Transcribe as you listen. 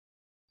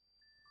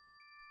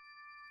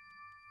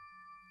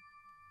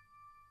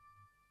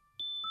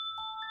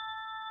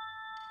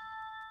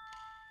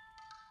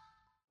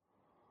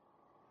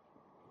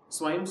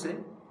स्वयं से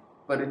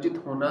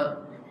परिचित होना,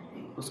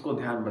 उसको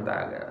ध्यान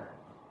बताया गया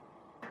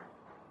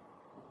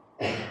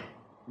है।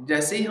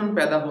 जैसे ही हम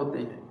पैदा होते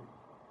हैं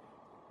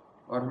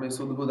और हमें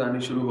सुध बुध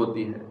आनी शुरू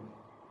होती है,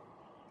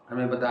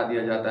 हमें बता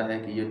दिया जाता है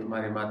कि ये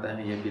तुम्हारे माता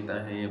हैं, ये पिता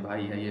हैं, ये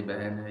भाई है, ये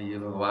बहन है, ये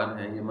भगवान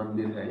है, ये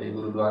मंदिर है, ये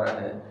गुरुद्वारा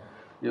है,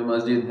 ये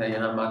मस्जिद है,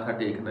 यहाँ माथा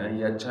टेकना है,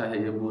 ये अच्छा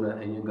है, ये बुरा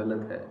है, ये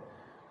गलत है।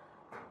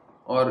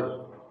 और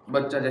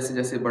बच्चा जैसे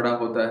जैसे बड़ा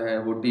होता है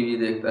वो टीवी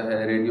देखता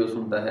है, रेडियो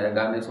सुनता है,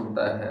 गाने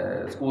सुनता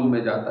है, स्कूल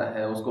में जाता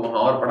है, उसको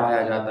वहाँ और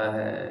पढ़ाया जाता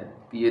है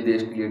कि ये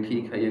देश के लिए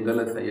ठीक है, ये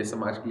गलत है, ये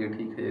समाज के लिए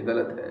ठीक है, ये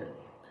गलत है।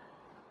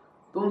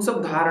 तो उन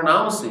सब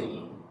धारणाओं से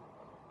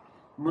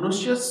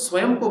मनुष्य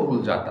स्वयं को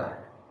भूल जाता है।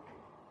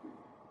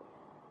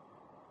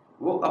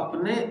 वो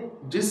अपने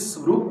जिस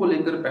रूप को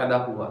लेकर पैदा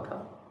हुआ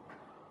था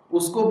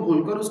उसको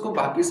भूलकर उसको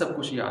बाकी सब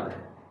कुछ याद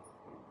है।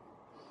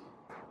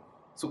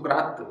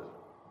 सुकरात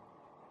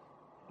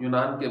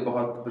यूनान के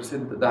बहुत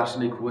प्रसिद्ध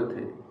दार्शनिक हुए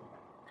थे,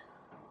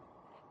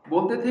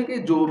 बोलते थे कि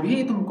जो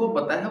भी तुमको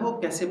पता है वो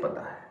कैसे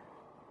पता है,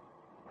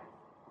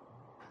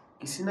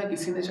 किसी ना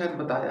किसी ने शायद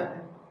बताया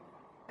है,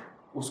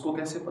 उसको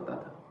कैसे पता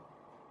था।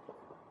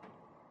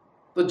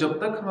 तो जब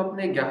तक हम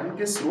अपने ज्ञान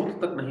के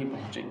स्रोत तक नहीं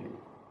पहुंचेंगे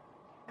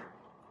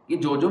कि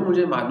जो जो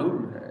मुझे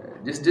मालूम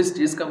है, जिस जिस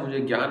चीज का मुझे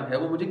ज्ञान है,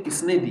 वो मुझे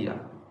किसने दिया,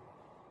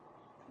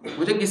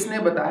 मुझे किसने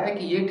बताया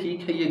कि ये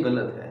ठीक है, ये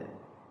गलत है,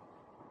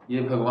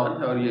 ये भगवान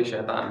है और ये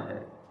शैतान है,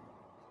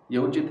 ये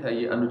उचित है,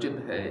 ये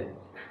अनुचित है,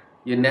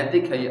 ये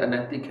नैतिक है, ये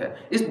अनैतिक है,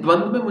 इस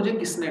द्वंद्व में मुझे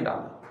किसने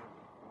डाला।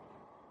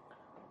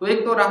 तो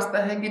एक तो रास्ता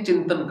है कि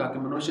चिंतन का, कि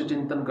मनुष्य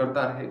चिंतन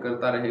करता रहे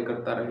करता रहे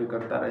करता रहे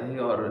करता रहे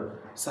और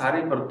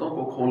सारी परतों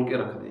को खोल के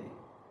रख दे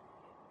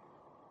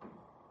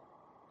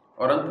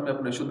और अंत में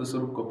अपने शुद्ध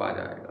स्वरूप को पा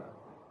जाएगा।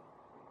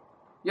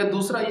 या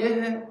दूसरा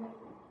यह है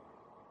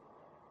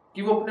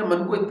कि वो अपने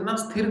मन को इतना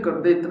स्थिर कर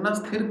दे, इतना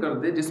स्थिर कर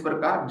दे, जिस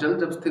प्रकार जल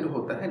जब स्थिर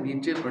होता है,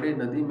 नीचे पड़े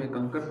नदी में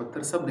कंकड़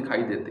पत्थर सब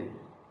दिखाई देते हैं,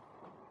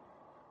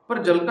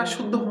 पर जल का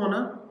शुद्ध होना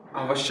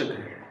आवश्यक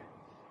है।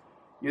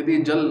 यदि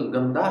जल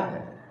गंदा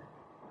है,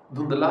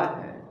 धुंधला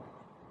है,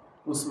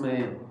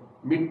 उसमें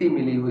मिट्टी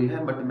मिली हुई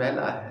है,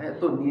 मटमैला है,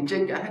 तो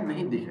नीचे क्या है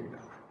नहीं दिखेगा।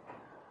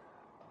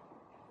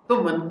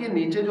 तो मन के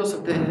नीचे जो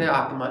सतह है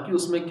आत्मा की,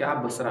 उसमें क्या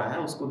बस रहा है,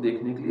 उसको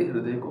देखने के लिए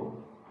हृदय को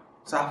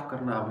साफ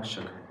करना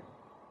आवश्यक है।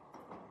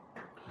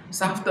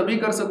 साफ तभी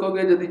कर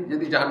सकोगे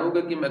यदि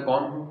जानोगे कि मैं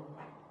कौन हूं,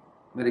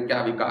 मेरे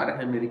क्या विकार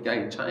हैं, मेरी क्या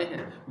इच्छाएं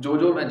हैं। जो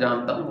जो मैं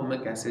जानता हूं वो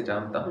मैं कैसे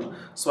जानता हूं।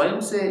 स्वयं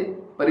से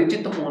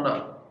परिचित होना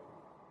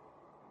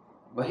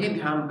वही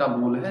ध्यान का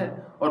मूल है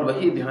और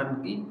वही ध्यान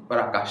की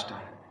पराकाष्ठा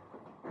है।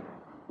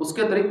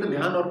 उसके अतिरिक्त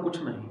ध्यान और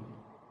कुछ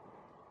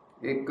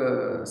नहीं। एक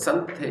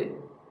संत थे,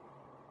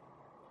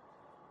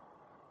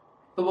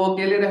 तो वो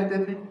अकेले रहते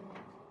थे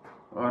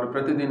और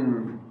प्रतिदिन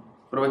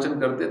प्रवचन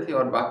करते थे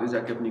और वापस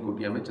जाके अपनी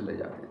कुटिया में चले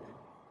जाते थे।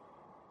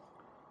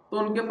 तो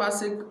उनके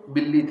पास एक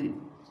बिल्ली थी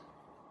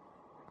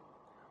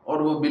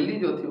और वो बिल्ली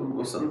जो थी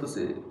उनको संत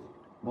से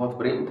बहुत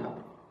प्रेम था।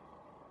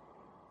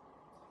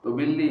 तो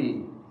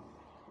बिल्ली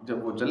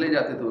जब वो चले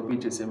जाते तो वो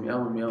पीछे से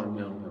म्याऊं म्याऊं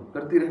म्याऊं म्याऊं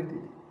करती रहती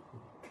थी।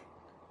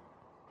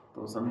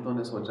 तो संतों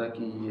ने सोचा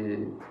कि ये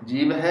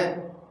जीव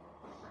है,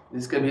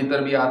 इसके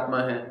भीतर भी आत्मा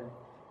है,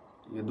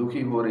 ये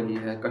दुखी हो रही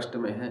है, कष्ट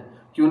में है,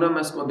 क्यों ना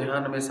मैं इसको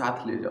ध्यान में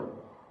साथ ले जाऊं।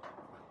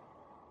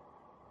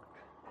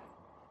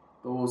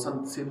 तो वो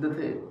संत सिद्ध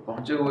थे,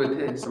 पहुंचे हुए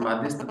थे,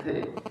 समाधिस्थ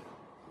थे,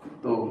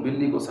 तो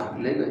बिल्ली को साथ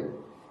ले गए।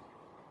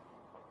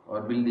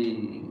 और बिल्ली,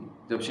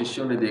 जब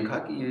शिष्यों ने देखा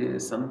कि ये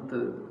संत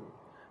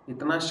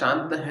इतना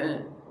शांत हैं,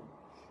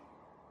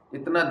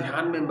 इतना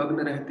ध्यान में मग्न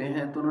रहते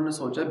हैं, तो उन्होंने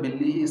सोचा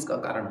बिल्ली ही इसका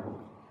कारण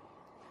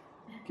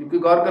होगी। क्योंकि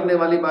गौर करने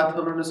वाली बात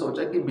है, उन्होंने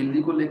सोचा कि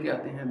बिल्ली को लेके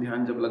आते हैं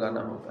ध्यान जब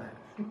लगाना होता है।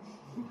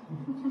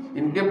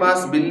 इनके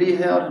पास बिल्ली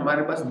है और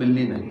हमारे पास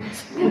बिल्ली नहीं।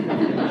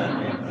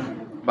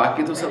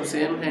 बाकी तो सब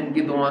सेम है,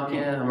 इनकी 2 आंखें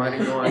हैं, हमारी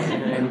 2 आंखें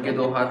हैं, इनके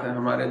 2 हाथ हैं,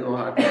 हमारे 2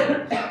 हाथ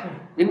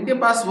हैं। इनके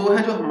पास वो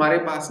है जो हमारे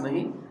पास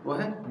नहीं, वो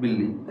है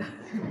बिल्ली।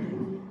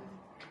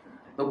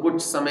 तो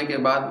कुछ समय के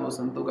बाद वो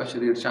संतों का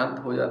शरीर शांत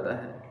हो जाता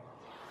है,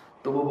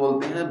 तो वो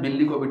बोलते हैं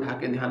बिल्ली को बिठा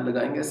के ध्यान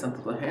लगाएंगे,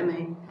 संत तो है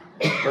नहीं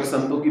पर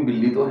संतों की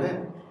बिल्ली तो है।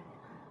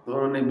 तो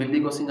उन्होंने बिल्ली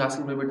को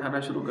सिंहासन में बिठाना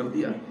शुरू कर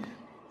दिया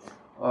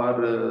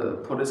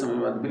और थोड़े समय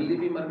बाद बिल्ली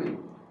भी मर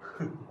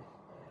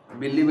गई।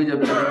 बिल्ली भी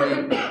जब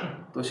चली गई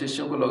तो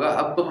शिष्यों को लगा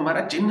अब तो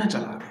हमारा चिन्ह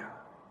चला गया।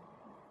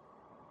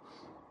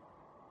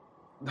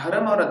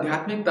 धर्म और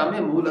आध्यात्मिकता में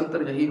मूल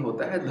अंतर यही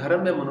होता है,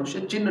 धर्म में मनुष्य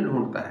चिन्ह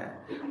ढूंढता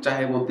है,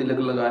 चाहे वो तिलक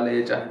लगा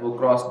ले, चाहे वो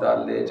क्रॉस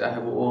डाल ले,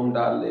 चाहे वो ओम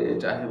डाल ले,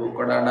 चाहे वो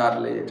कड़ा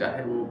डाल ले,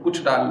 चाहे वो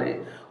कुछ डाल ले,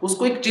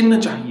 उसको एक चिन्ह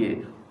चाहिए।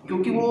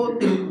 क्योंकि वो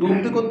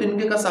डूबते को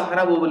तिनके का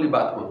सहारा, वो वाली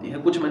बात होती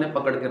है, कुछ मैंने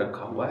पकड़ के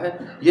रखा हुआ है,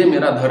 ये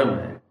मेरा धर्म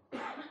है।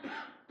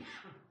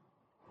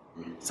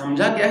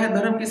 समझा क्या है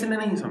धर्म किसी ने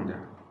नहीं समझा,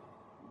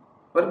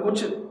 पर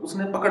कुछ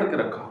उसने पकड़ के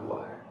रखा हुआ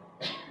है।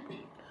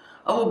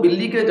 अब वो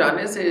बिल्ली के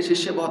जाने से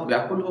शिष्य बहुत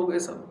व्याकुल हो गए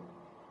सब।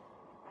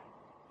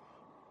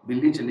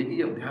 बिल्ली चली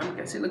गई, अब ध्यान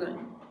कैसे लगाएं।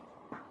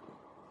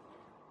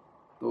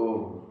 तो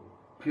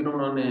फिर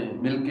उन्होंने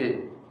मिलके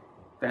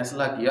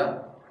फैसला किया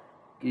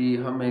कि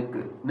हम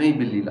एक नई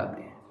बिल्ली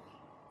लाते हैं।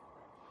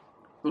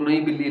 तो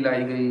नई बिल्ली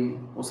लाई गई,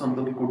 उस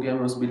संतों की कुटिया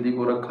में उस बिल्ली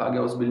को रखा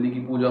गया, उस बिल्ली की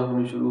पूजा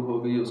होनी शुरू हो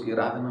गई, उसकी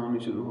आराधना होनी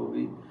शुरू हो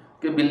गई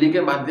कि बिल्ली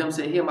के माध्यम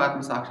से ही हम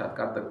आत्म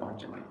साक्षात्कार तक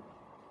पहुंचेंगे।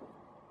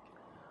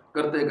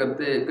 करते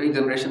करते कई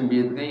जनरेशन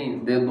बीत गई,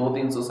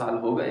 200-300 साल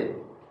हो गए।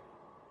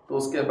 तो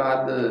उसके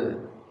बाद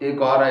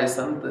एक और आए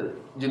संत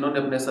जिन्होंने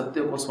अपने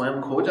सत्य को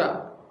स्वयं खोजा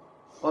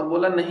और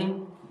बोला नहीं,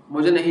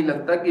 मुझे नहीं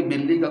लगता कि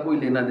बिल्ली का कोई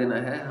लेना देना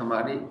है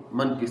हमारी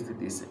मन की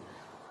स्थिति से।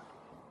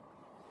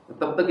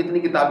 तब तक इतनी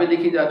किताबें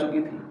लिखी जा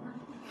चुकी थी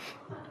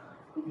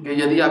कि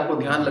यदि आपको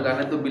ध्यान लगाना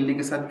है तो बिल्ली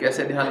के साथ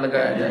कैसे ध्यान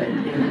लगाया जाए,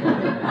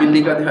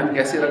 बिल्ली का ध्यान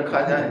कैसे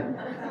रखा जाए।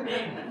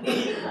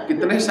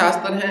 कितने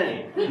शास्त्र हैं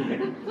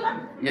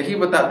यही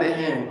बताते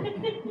हैं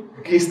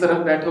कि इस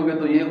तरफ बैठोगे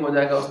तो ये हो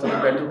जाएगा, उस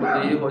तरफ बैठोगे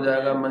तो ये हो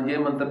जाएगा, ये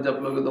मंत्र जप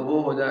लोगे तो वो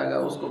हो जाएगा,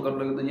 उसको कर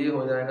लोगे तो ये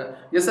हो जाएगा।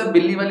 ये सब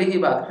बिल्ली वाली ही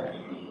बात है,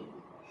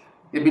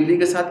 ये बिल्ली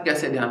के साथ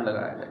कैसे ध्यान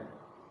लगाया जाए।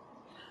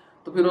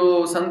 तो फिर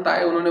वो संत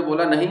आए, उन्होंने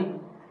बोला नहीं,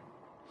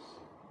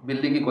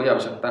 बिल्ली की कोई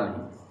आवश्यकता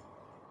नहीं।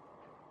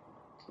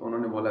 तो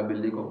उन्होंने बोला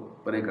बिल्ली को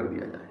परे कर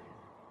दिया जाए।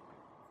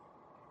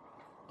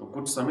 तो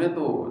कुछ समय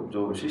तो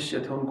जो शिष्य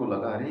थे उनको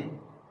लगा रहे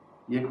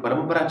ये एक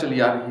परंपरा चली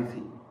आ रही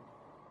थी,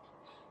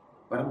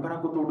 परंपरा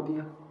को तोड़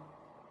दिया।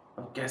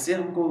 अब कैसे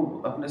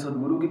हमको अपने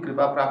सद्गुरु की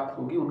कृपा प्राप्त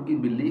होगी? उनकी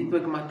बिल्ली ही तो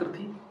एकमात्र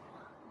थी।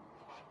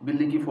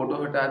 बिल्ली की फोटो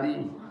हटा दी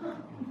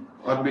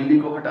और बिल्ली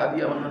को हटा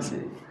दिया वहां से।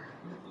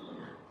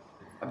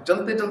 अब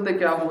चलते चलते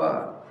क्या हुआ,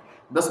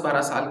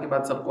 10-12 साल के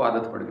बाद सबको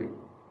आदत पड़ गई,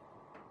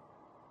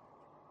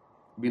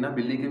 बिना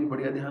बिल्ली के भी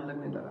बढ़िया ध्यान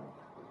लगने लगा।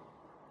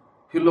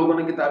 फिर लोगों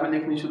ने किताबें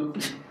लिखनी शुरू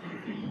की,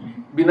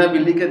 बिना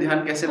बिल्ली के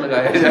ध्यान कैसे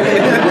लगाया जाए,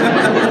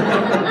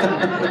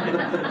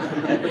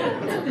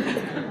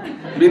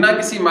 बिना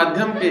किसी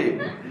माध्यम के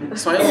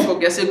स्वयं को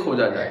कैसे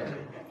खोजा जाए।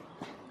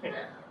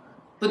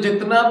 तो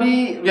जितना भी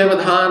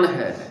व्यवधान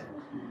है,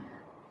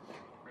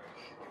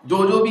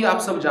 जो जो भी आप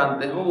सब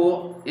जानते हो,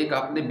 वो एक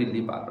आपने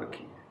बिल्ली पाल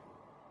रखी है।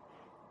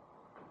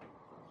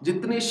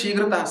 जितनी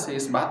शीघ्रता से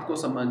इस बात को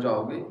समझ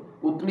जाओगे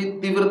उतनी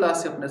तीव्रता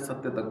से अपने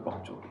सत्य तक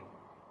पहुंचोगे।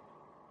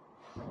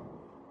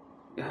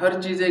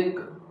 हर चीज एक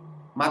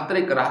मात्र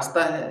एक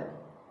रास्ता है।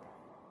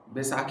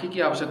 बैसाखी की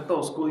आवश्यकता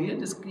उसको ही है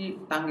जिसकी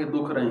टांगे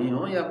दुख रही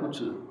हो या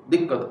कुछ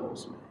दिक्कत हो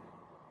उसमें।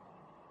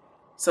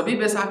 सभी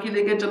बैसाखी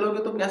लेके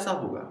चलोगे तो कैसा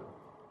होगा?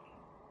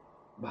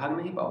 भाग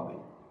नहीं पाओगे,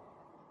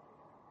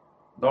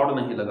 दौड़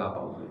नहीं लगा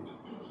पाओगे।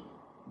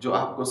 जो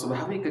आपको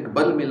स्वाभाविक एक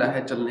बल मिला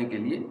है चलने के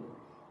लिए,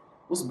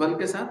 उस बल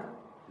के साथ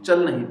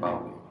चल नहीं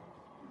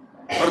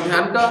पाओगे। और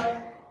ध्यान का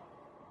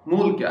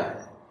मूल क्या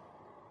है?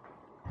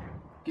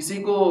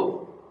 किसी को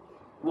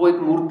वो एक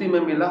मूर्ति में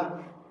मिला,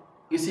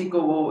 किसी को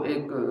वो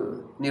एक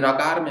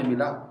निराकार में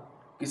मिला,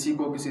 किसी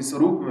को किसी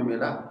स्वरूप में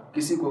मिला,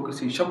 किसी को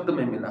किसी शब्द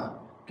में मिला,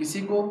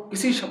 किसी को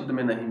किसी शब्द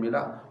में नहीं मिला,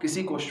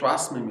 किसी को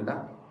श्वास में मिला।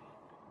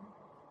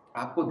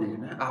 आपको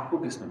देखना है आपको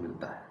किस में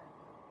मिलता है।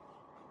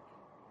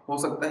 हो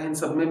सकता है इन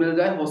सब में मिल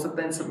जाए, हो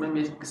सकता है इन सब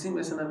में किसी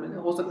में से ना मिले,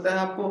 हो सकता है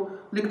आपको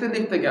लिखते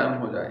लिखते ज्ञान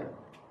हो जाए।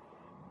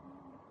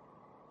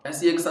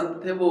 ऐसी एक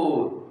संत थे, वो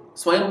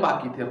स्वयं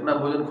पाकी थे, अपना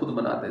भोजन खुद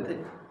बनाते थे,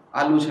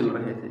 आलू छिल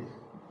रहे थे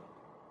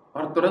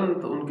और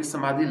तुरंत उनकी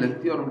समाधि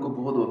लगती है और उनको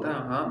बोध होता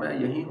है, हाँ मैं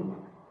यही हूं,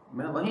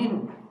 मैं वही हूं,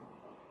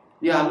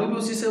 ये आलू भी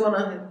उसी से बना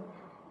है।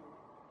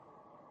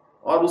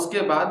 और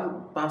उसके बाद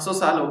 500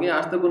 साल हो गए,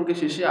 आज तक उनके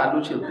शिष्य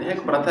आलू छिलते हैं।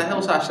 एक प्रथा है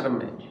उस आश्रम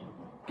में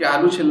कि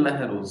आलू छिलना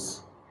है रोज।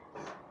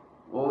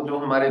 वो जो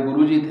हमारे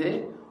गुरुजी थे,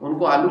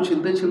 उनको आलू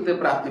छिलते छिलते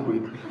प्राप्ति हुई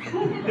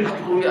थी,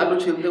 आपको भी आलू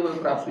छिलते हुए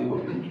प्राप्ति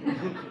होगी।